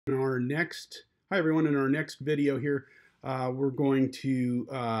Hi everyone, in our next video here, we're going to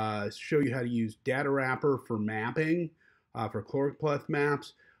show you how to use Datawrapper for mapping, for chloropleth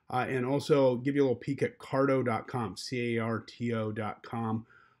maps, and also give you a little peek at carto.com, C-A-R-T-O.com,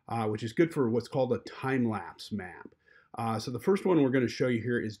 which is good for what's called a time lapse map. So the first one we're going to show you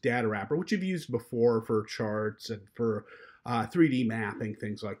here is Datawrapper, which you've used before for charts and for 3D mapping,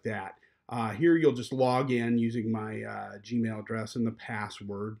 things like that. Here you'll just log in using my Gmail address and the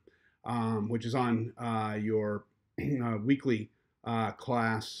password, which is on your weekly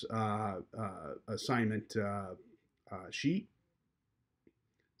class assignment sheet.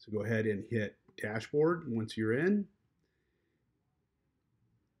 So go ahead and hit dashboard once you're in.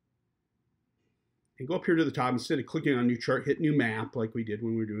 And go up here to the top. Instead of clicking on new chart, hit new map like we did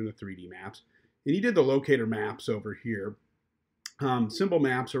when we were doing the 3D maps. And you did the locator maps over here. Symbol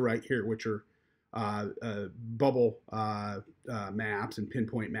maps are right here, which are bubble maps and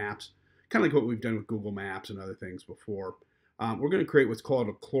pinpoint maps, kind of like what we've done with Google Maps and other things before. We're going to create what's called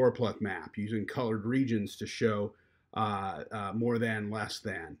a chloropleth map using colored regions to show more than, less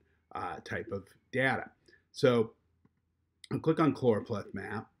than type of data. So I'll click on chloropleth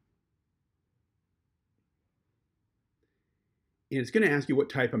map. And it's going to ask you what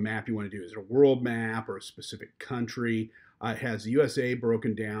type of map you want to do. Is it a world map or a specific country? It has the USA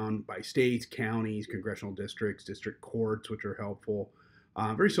broken down by states, counties, congressional districts, district courts, which are helpful.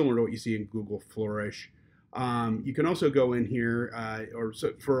 Very similar to what you see in Google Flourish. You can also go in here,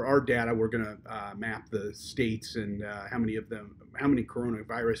 so for our data, we're going to map the states and how many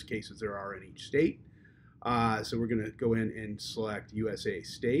coronavirus cases there are in each state. So we're going to go in and select USA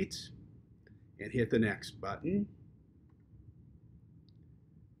states and hit the next button.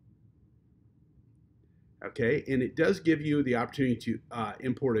 Okay, and it does give you the opportunity to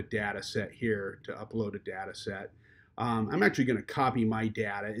import a data set here, to upload a data set. I'm actually going to copy my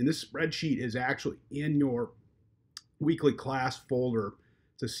data, and this spreadsheet is actually in your weekly class folder.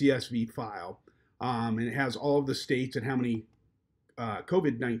 It's a CSV file, and it has all of the states and how many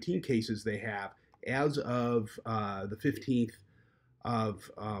COVID-19 cases they have as of the 15th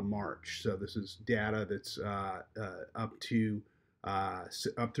of March. So this is data that's up through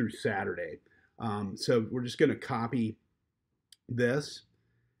Saturday. So we're just going to copy this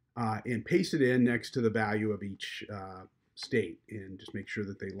and paste it in next to the value of each state, and just make sure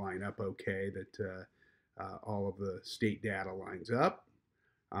that they line up okay, that all of the state data lines up.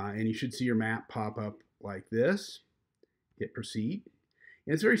 And you should see your map pop up like this. Hit proceed.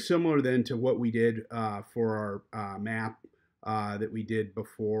 And it's very similar then to what we did for our map that we did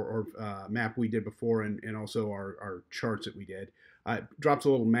before, or map we did before, and also our charts that we did. It drops a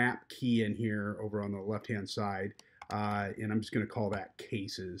little map key in here over on the left-hand side, and I'm just going to call that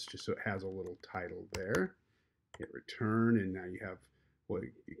cases, just so it has a little title there. Hit return, and now you have what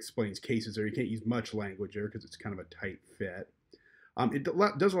explains cases there. You can't use much language there because it's kind of a tight fit. It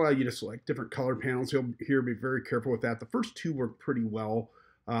does allow you to select different color panels. Here, be very careful with that. The first two work pretty well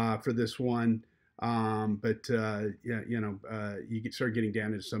for this one. But yeah, you start getting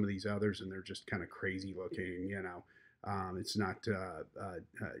down into some of these others, and they're just kind of crazy looking. It's not.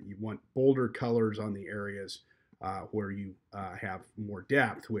 You want bolder colors on the areas where you have more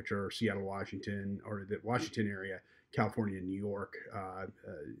depth, which are Seattle, Washington, or the Washington area, California, New York, a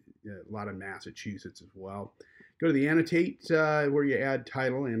lot of Massachusetts as well. Go to the annotate where you add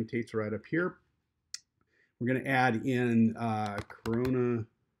title. Annotate's right up here. We're going to add in coronavirus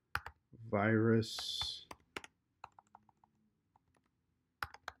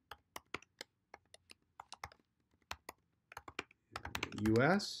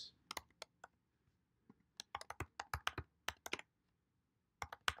US.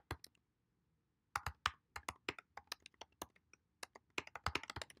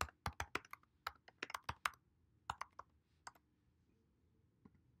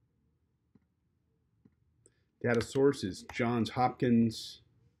 Data source is Johns Hopkins.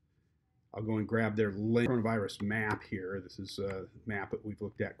 I'll go and grab their coronavirus map here. This is a map that we've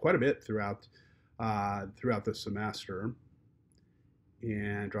looked at quite a bit throughout the semester.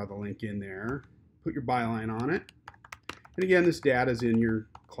 And draw the link in there. Put your byline on it. And again, this data is in your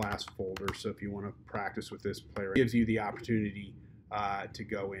class folder, so if you want to practice with this, it gives you the opportunity to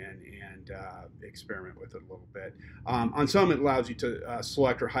go in and experiment with it a little bit. On some, it allows you to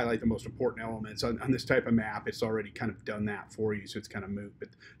select or highlight the most important elements. On this type of map, it's already kind of done that for you, so it's kind of moot. But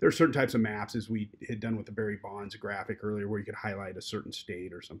there are certain types of maps, as we had done with the Barry Bonds graphic earlier, where you could highlight a certain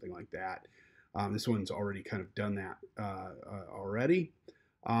state or something like that. This one's already kind of done that already.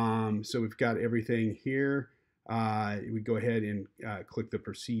 So we've got everything here. We go ahead and click the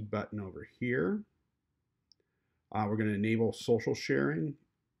proceed button over here. We're going to enable social sharing,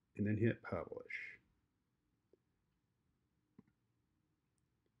 and then hit publish.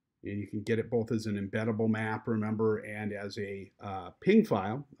 And you can get it both as an embeddable map, remember, and as a ping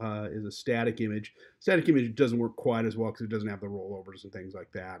file, is a static image. Static image doesn't work quite as well because it doesn't have the rollovers and things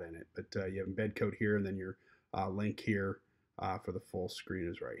like that in it. But you have embed code here, and then your link here for the full screen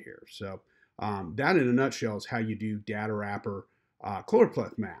is right here. So that in a nutshell is how you do Datawrapper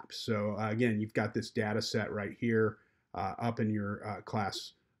Chloroplast maps. So again, you've got this data set right here up in your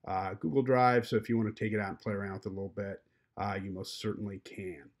class Google Drive. So if you want to take it out and play around with it a little bit, you most certainly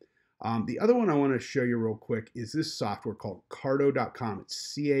can. The other one I want to show you real quick is this software called Carto.com.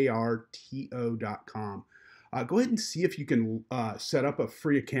 It's CARTO.com. Go ahead and see if you can set up a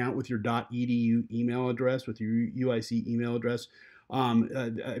free account with your .edu email address, with your UIC email address.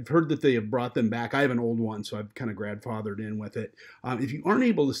 I've heard that they have brought them back. I have an old one, so I've kind of grandfathered in with it. If you aren't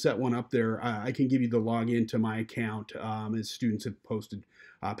able to set one up there, I can give you the login to my account, as students have posted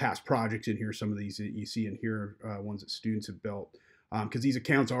past projects in here. Some of these that you see in here, ones that students have built. Because these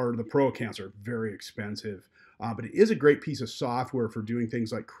accounts the pro accounts are very expensive. But it is a great piece of software for doing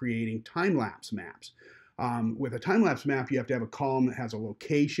things like creating time-lapse maps. With a time-lapse map, you have to have a column that has a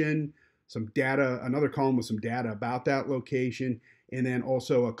location, some data, another column with some data about that location, and then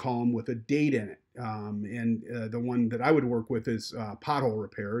also a column with a date in it. The one that I would work with is pothole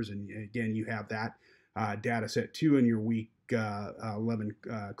repairs. And again, you have that data set too in your week 11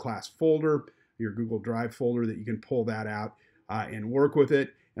 class folder, your Google Drive folder, that you can pull that out and work with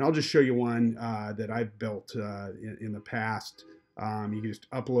it. And I'll just show you one that I've built in the past. You can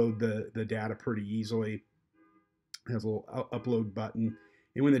just upload the data pretty easily. It has a little upload button.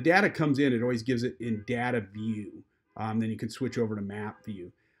 And when the data comes in, it always gives it in data view. Then you can switch over to map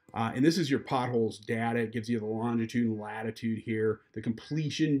view. And this is your potholes data. It gives you the longitude and latitude here, the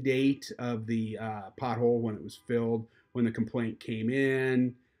completion date of the pothole when it was filled, when the complaint came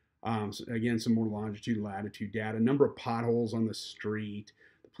in. So again, some more longitude and latitude data, number of potholes on the street,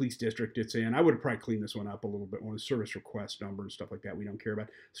 the police district it's in. I would have probably cleaned this one up a little bit more. The service request number and stuff like that we don't care about.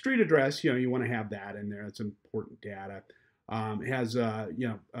 Street address, you want to have that in there. That's important data. It has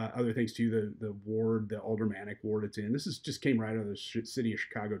other things too, the ward, the aldermanic ward it's in. This just came right out of the City of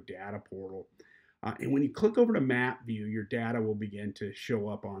Chicago data portal. And when you click over to map view, your data will begin to show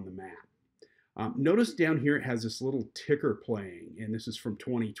up on the map. Notice down here it has this little ticker playing, and this is from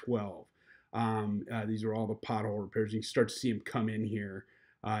 2012. These are all the pothole repairs. You can start to see them come in here,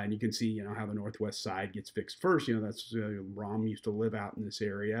 and you can see how the northwest side gets fixed first. That's Rom used to live out in this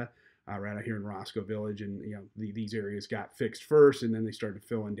area, right out here in Roscoe Village, and these areas got fixed first, and then they started to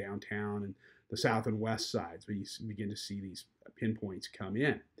fill in downtown and the south and west sides. But you begin to see these pinpoints come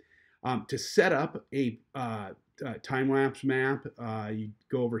in. To set up a time-lapse map, you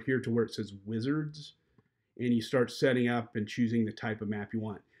go over here to where it says Wizards, and you start setting up and choosing the type of map you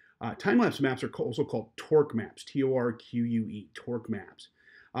want. Time-lapse maps are also called torque maps, T-O-R-Q-U-E, torque maps.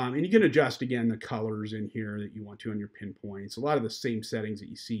 And you can adjust, again, the colors in here that you want to on your pinpoints. A lot of the same settings that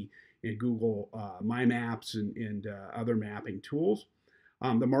you see in Google My Maps and other mapping tools.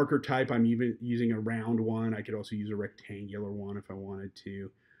 The marker type, I'm even using a round one. I could also use a rectangular one if I wanted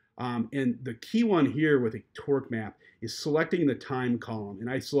to. And the key one here with a torque map is selecting the time column. And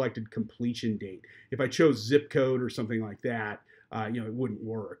I selected completion date. If I chose zip code or something like that, it wouldn't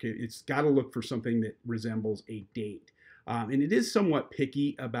work. It's got to look for something that resembles a date. And it is somewhat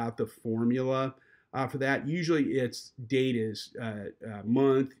picky about the formula for that. Usually its date is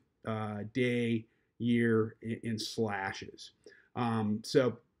month, day, year, in slashes.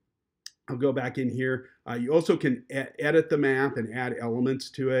 So I'll go back in here. You also can edit the map and add elements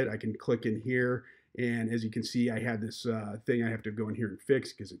to it. I can click in here, and as you can see, I had this thing I have to go in here and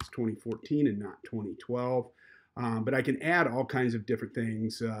fix because it's 2014 and not 2012. But I can add all kinds of different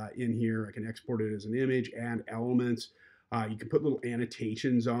things in here. I can export it as an image, add elements. You can put little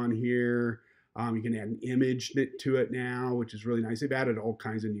annotations on here. You can add an image to it now, which is really nice. They've added all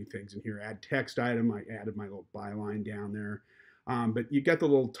kinds of new things in here. Add text item. I added my little byline down there. But you got the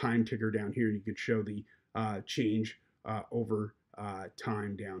little time ticker down here. You can show the change over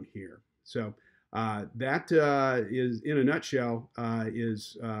time down here. So that is, in a nutshell,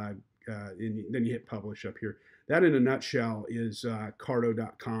 then you hit publish up here. That, in a nutshell, is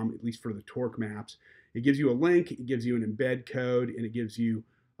Carto.com, at least for the torque maps. It gives you a link, it gives you an embed code, and it gives you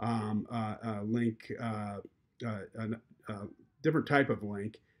a link, a different type of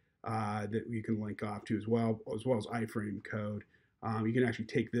link that you can link off to as well as iframe code. You can actually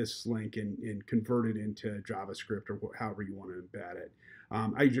take this link and convert it into JavaScript or however you want to embed it.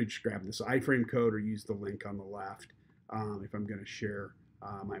 I usually just grab this iframe code or use the link on the left if I'm going to share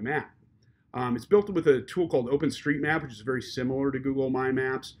my map. It's built with a tool called OpenStreetMap, which is very similar to Google My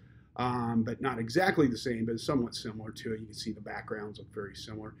Maps, but not exactly the same, but somewhat similar to it. You can see the backgrounds look very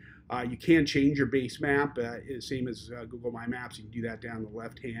similar. You can change your base map, same as Google My Maps. You can do that down the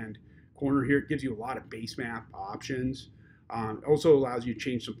left-hand corner here. It gives you a lot of base map options. It also allows you to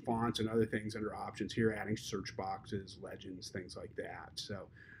change some fonts and other things under options here, adding search boxes, legends, things like that. So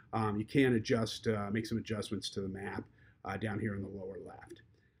you can adjust, make some adjustments to the map down here in the lower left.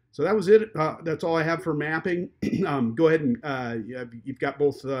 So that was it. That's all I have for mapping. Go ahead and you've got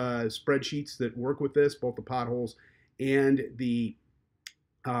both spreadsheets that work with this, both the potholes and the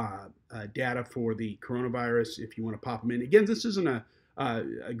data for the coronavirus if you want to pop them in. Again, this isn't a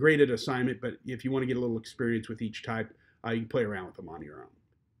graded assignment, but if you want to get a little experience with each type, you can play around with them on your own.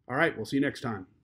 All right, we'll see you next time.